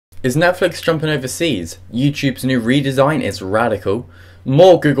Is Netflix jumping overseas? YouTube's new redesign is radical.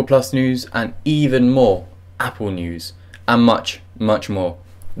 More Google Plus news and even more Apple news. And much, much more.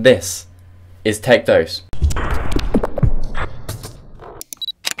 This is Tech Dose.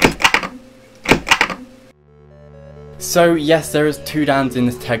 So yes, there is two Dans in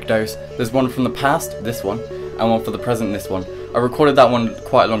this Tech Dose. There's one from the past, this one, and one for the present, this one. I recorded that one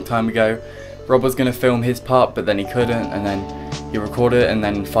quite a long time ago. Rob was going to film his part, but then he couldn't, and then he recorded it, and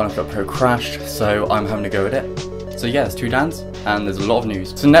then Final Cut Pro crashed, so I'm having to go with it. So yeah, there's two Dans, and there's a lot of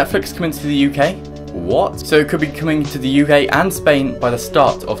news. So Netflix coming to the UK? What? So it could be coming to the UK and Spain by the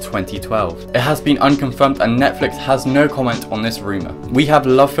start of 2012. It has been unconfirmed and Netflix has no comment on this rumour. We have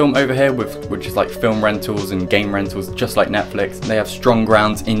LoveFilm over here, which is like film rentals and game rentals, just like Netflix. They have strong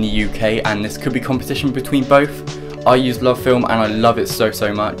grounds in the UK and this could be competition between both. I use LoveFilm and I love it so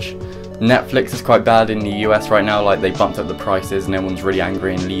much. Netflix is quite bad in the US right now, like they bumped up the prices and everyone's really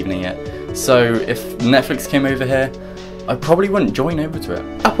angry and leaving it. So if Netflix came over here, I probably wouldn't join over to it.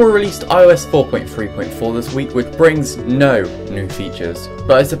 Apple released iOS 4.3.4 this week, which brings no new features,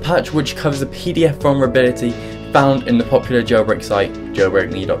 but it's a patch which covers a PDF vulnerability found in the popular jailbreak site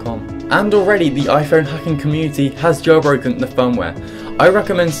jailbreakme.com. And already the iPhone hacking community has jailbroken the firmware. I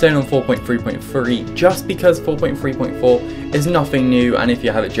recommend staying on 4.3.3 just because 4.3.4 is nothing new, and if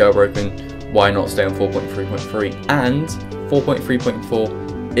you have it jailbroken, why not stay on 4.3.3? And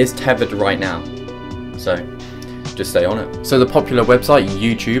 4.3.4 is tethered right now, so just stay on it. So the popular website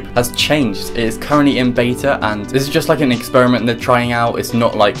YouTube has changed. It is currently in beta and this is just like an experiment they're trying out. It's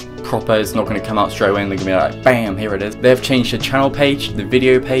not like proper, it's not going to come out straight away and they're going to be like bam, here it is. They have changed the channel page, the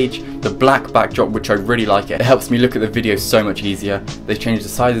video page, the black backdrop, which I really like. It helps me look at the video so much easier. They've changed the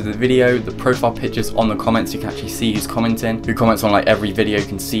size of the video, the profile pictures on the comments. You can actually see who's commenting, who comments on like every video. You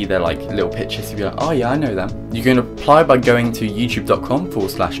can see their like little pictures. You'll be like, oh yeah, I know them. You can apply by going to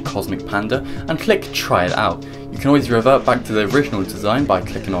youtube.com/cosmicpanda and click try it out. You can always revert back to the original design by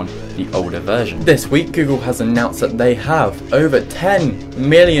clicking on the older version. This week, Google has announced that they have over 10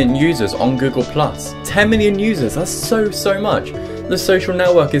 million users on Google+. 10 million users, that's so much. The social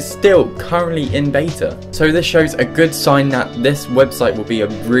network is still currently in beta. So this shows a good sign that this website will be a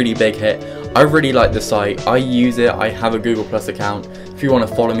really big hit. I really like the site, I use it, I have a Google+ account. If you want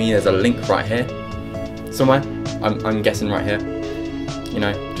to follow me, there's a link right here. Somewhere, I'm guessing right here. You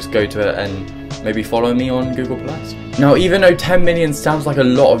know, just go to it and maybe follow me on Google+. Now, even though 10 million sounds like a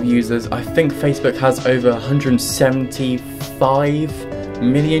lot of users, I think Facebook has over 175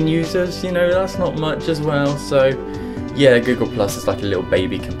 million users. You know, that's not much as well. So yeah, Google+ is like a little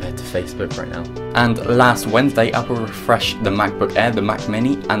baby compared to Facebook right now. And last Wednesday, Apple refreshed the MacBook Air, the Mac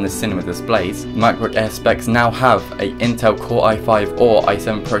Mini, and the Cinema displays. MacBook Air specs now have a Intel Core i5 or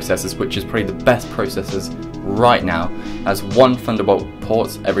i7 processors, which is probably the best processors right now. As one Thunderbolt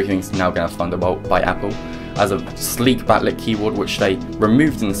port, everything's now going to have Thunderbolt by Apple. As a sleek backlit keyboard, which they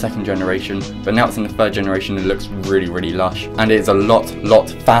removed in the second generation, but now it's in the third generation. It looks really lush, and it is a lot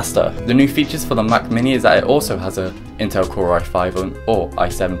faster. The new features for the Mac Mini is that it also has a Intel Core i5 or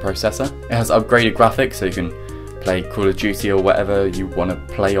i7 processor. It has upgraded graphics, so you can play Call of Duty or whatever you want to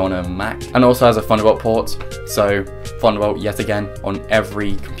play on a Mac, and also has a Thunderbolt port, so Thunderbolt yet again on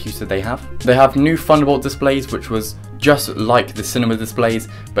every computer they have. They have new Thunderbolt displays, which was just like the Cinema displays,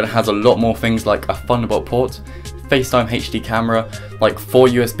 but it has a lot more things like a Thunderbolt port, FaceTime HD camera, like 4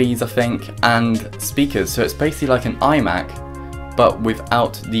 USBs I think, and speakers. So it's basically like an iMac, but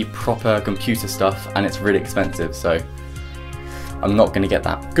without the proper computer stuff, and it's really expensive, so I'm not going to get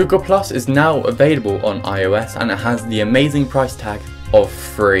that. Google Plus is now available on iOS and it has the amazing price tag of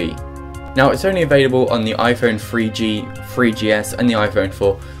free. Now it's only available on the iPhone 3G, 3GS and the iPhone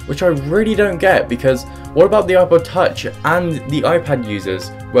 4, which I really don't get, because what about the iPod Touch and the iPad users?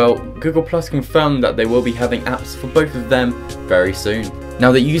 Well, Google Plus confirmed that they will be having apps for both of them very soon.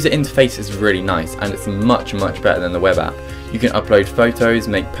 Now the user interface is really nice and it's much better than the web app. You can upload photos,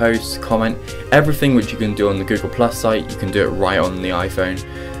 make posts, comment, everything which you can do on the Google Plus site, you can do it right on the iPhone.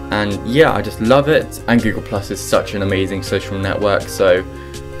 And yeah, I just love it, and Google Plus is such an amazing social network, so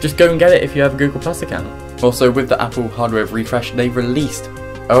just go and get it if you have a Google Plus account. Also, with the Apple hardware refresh, they released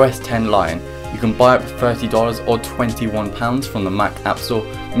OS X Lion. You can buy it for $30 or £21 from the Mac App Store.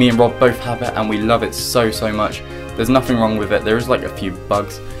 Me and Rob both have it and we love it so much. There's nothing wrong with it, there is like a few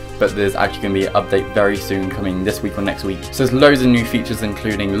bugs, but there's actually going to be an update very soon, coming this week or next week. So there's loads of new features,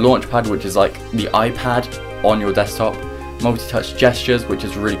 including Launchpad, which is like the iPad on your desktop, multi-touch gestures, which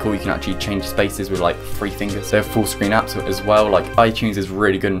is really cool. You can actually change spaces with like 3 fingers. They have full screen apps as well, like iTunes is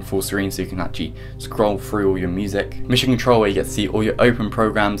really good in full screen, so you can actually scroll through all your music. Mission Control, where you get to see all your open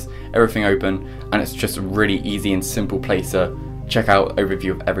programs, everything open, and it's just a really easy and simple place to check out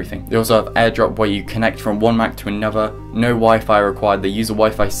overview of everything. They also have AirDrop where you connect from one Mac to another, no Wi-Fi required, they use a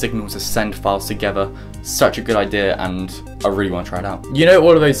Wi-Fi signal to send files together. Such a good idea, and I really want to try it out. You know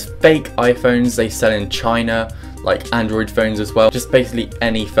all of those fake iPhones they sell in China, like Android phones as well, just basically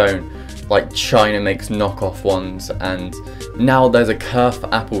any phone, like China makes knockoff ones, and now there's a curve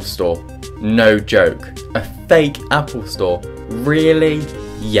Apple store. No joke. A fake Apple store? Really?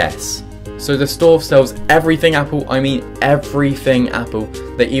 Yes. So the store sells everything Apple, I mean everything Apple.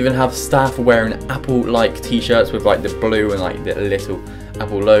 They even have staff wearing Apple-like t-shirts with like the blue and like the little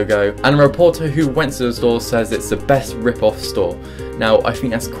Apple logo. And a reporter who went to the store says it's the best rip-off store. Now I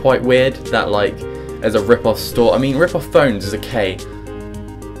think that's quite weird that like there's a rip-off store. I mean rip-off phones is okay.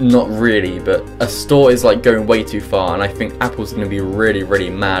 Not really, but a store is like going way too far, and I think Apple's going to be really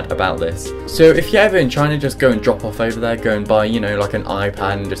mad about this. So if you're ever in China, just go and drop off over there, go and buy, you know, like an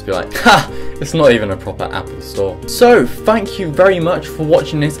iPad and just be like, ha! It's not even a proper Apple store. So thank you very much for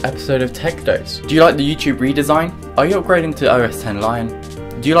watching this episode of Tech Dose. Do you like the YouTube redesign? Are you upgrading to OS X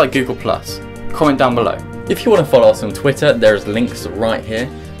Lion? Do you like Google+? Comment down below. If you want to follow us on Twitter, there's links right here,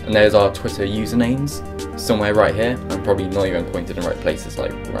 and there's our Twitter usernames. Somewhere right here. I'm probably not even pointed in right places,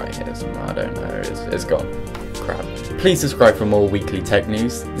 like right here somewhere. I don't know, it's gone. Crap. Please subscribe for more weekly tech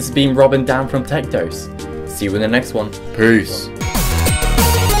news. This has been Rob and Dan from Tech Dose. See you in the next one. Peace.